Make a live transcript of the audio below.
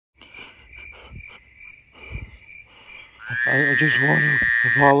I just want to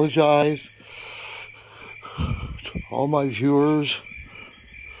apologize to all my viewers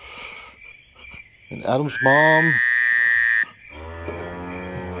and Adam's mom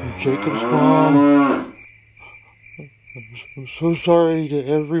and Jacob's mom. I'm so sorry to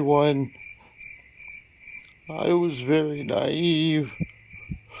everyone. I was very naive.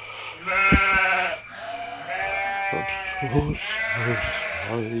 I'm so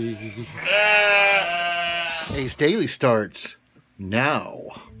sorry. Ace Daily starts now.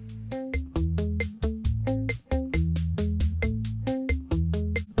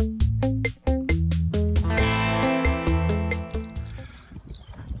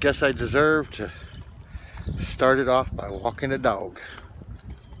 Guess I deserve to start it off by walking a dog.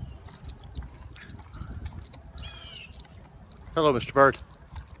 Hello, Mr. Bird.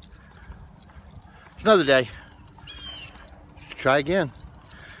 It's another day. Try again.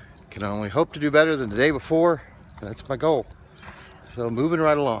 Can only hope to do better than the day before. That's my goal. So moving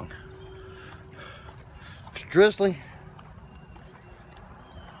right along. It's drizzly.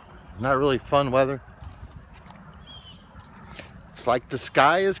 Not really fun weather. It's like the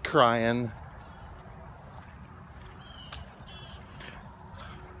sky is crying.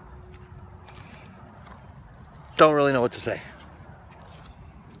 Don't really know what to say.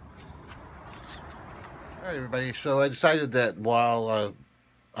 Alright everybody, so I decided that while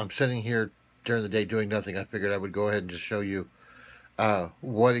I'm sitting here during the day doing nothing, I figured I would go ahead and just show you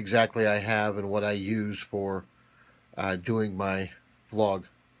what exactly I have and what I use for doing my vlog.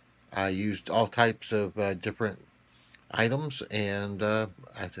 I used all types of different items, and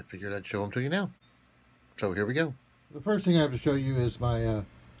I figured I'd show them to you now. So here we go. The first thing I have to show you is my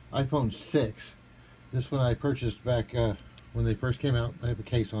iPhone 6. This one I purchased back when they first came out. I have a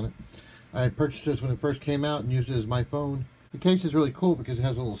case on it. I purchased this when it first came out and used it as my phone. The case is really cool because it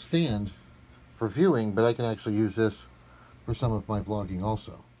has a little stand for viewing, but I can actually use this for some of my vlogging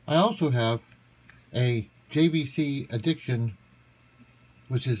also. I also have a JVC Addiction,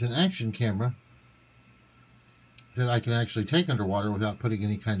 which is an action camera that I can actually take underwater without putting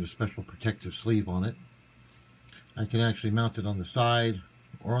any kind of special protective sleeve on it. I can actually mount it on the side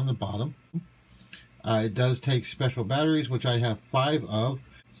or on the bottom. It does take special batteries, which I have 5 of.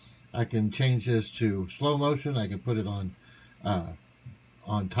 I can change this to slow motion. I can put it on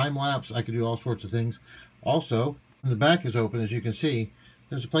time lapse. I can do all sorts of things. Also, when the back is open, as you can see,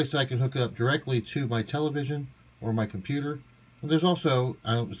 there's a place that I can hook it up directly to my television or my computer. And there's also,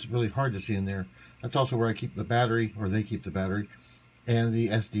 it's really hard to see in there, that's also where I keep the battery, or they keep the battery, and the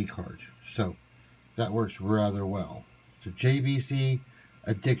SD card. So that works rather well. It's a JVC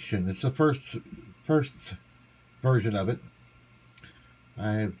Addiction. It's the first version of it.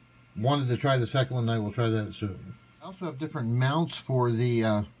 I've wanted to try the second one, and I will try that soon. I also have different mounts for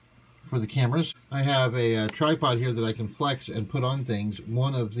the cameras. I have a tripod here that I can flex and put on things.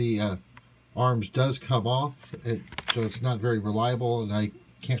 One of the arms does come off, so it's not very reliable, and I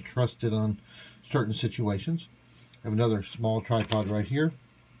can't trust it on certain situations. I have another small tripod right here.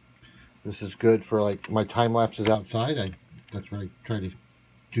 This is good for like my time lapses outside. That's where I try to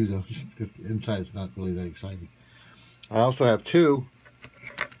do those, because inside it's not really that exciting. I also have 2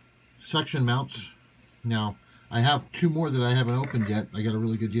 suction mounts. Now I have 2 more that I haven't opened yet. I got a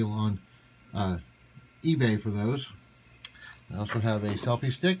really good deal on eBay for those. I also have a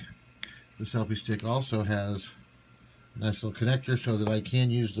selfie stick. The selfie stick also has a nice little connector so that I can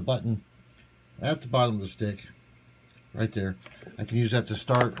use the button at the bottom of the stick right there. I can use that to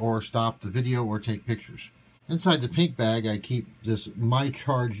start or stop the video or take pictures. Inside the pink bag I keep this My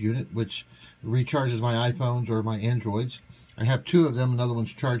Charge unit, which recharges my iPhones or my Androids. I have 2 of them. Another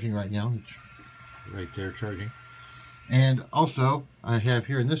one's charging right now. It's right there charging. And also I have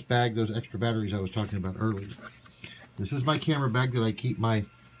here in this bag those extra batteries I was talking about earlier. This is my camera bag that I keep my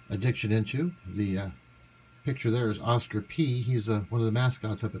Addiction into. The picture there is Oscar P. He's one of the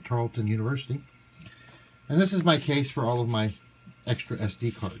mascots up at Tarleton University. And this is my case for all of my extra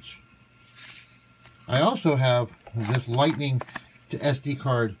SD cards. I also have this Lightning to SD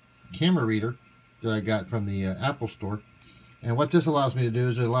card camera reader that I got from the Apple Store. And what this allows me to do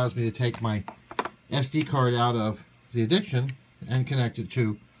is it allows me to take my SD card out of the Addiction and connect it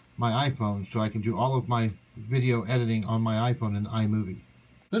to my iPhone, so I can do all of my video editing on my iPhone in iMovie.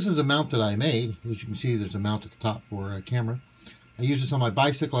 This is a mount that I made. As you can see, there's a mount at the top for a camera. I use this on my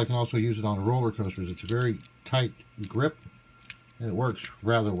bicycle. I can also use it on roller coasters. It's a very tight grip, and it works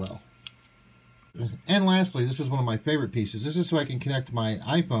rather well. And lastly, this is one of my favorite pieces. This is so I can connect my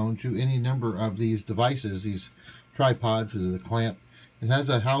iPhone to any number of these devices, these tripods with the clamp. It has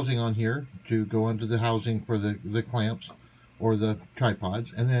a housing on here to go under the housing for the clamps or the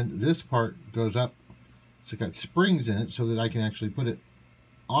tripods. And then this part goes up It's got springs in it so that I can actually put it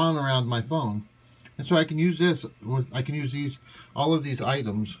on around my phone. And so I can use all of these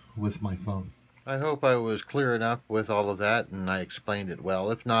items with my phone. I hope I was clear enough with all of that and I explained it well.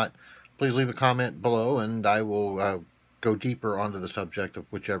 If not, please leave a comment below and I will go deeper onto the subject of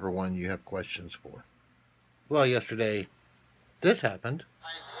whichever one you have questions for. Well, yesterday, this happened. I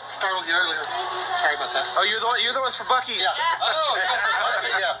startled you earlier. Sorry about that. Oh, you're the ones for Bucky? Yeah. Oh,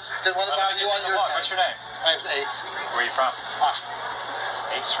 yeah. Then what about you on your time? What's your name? My name's Ace. Where are you from? Austin.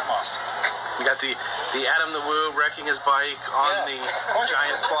 Ace from Austin. We got the Adam the Woo wrecking his bike on the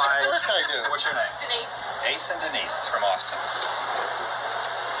giant slide. Of course I do. What's your name? Denise. Ace and Denise from Austin.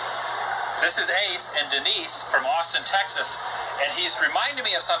 This is Ace and Denise from Austin, Texas, and he's reminded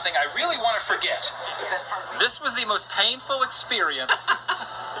me of something I really want to forget. This was the most painful experience.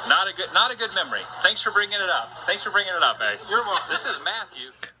 Not a good memory. Thanks for bringing it up. Thanks for bringing it up, Ace. You're welcome. This is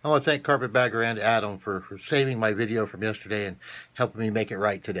Matthew. I want to thank Carpetbagger and Adam for saving my video from yesterday and helping me make it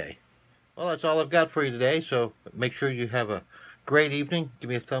right today. Well, that's all I've got for you today, so make sure you have a great evening. Give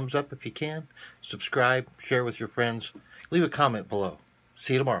me a thumbs up if you can. Subscribe, share with your friends. Leave a comment below.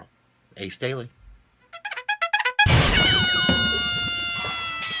 See you tomorrow. Ace Daily.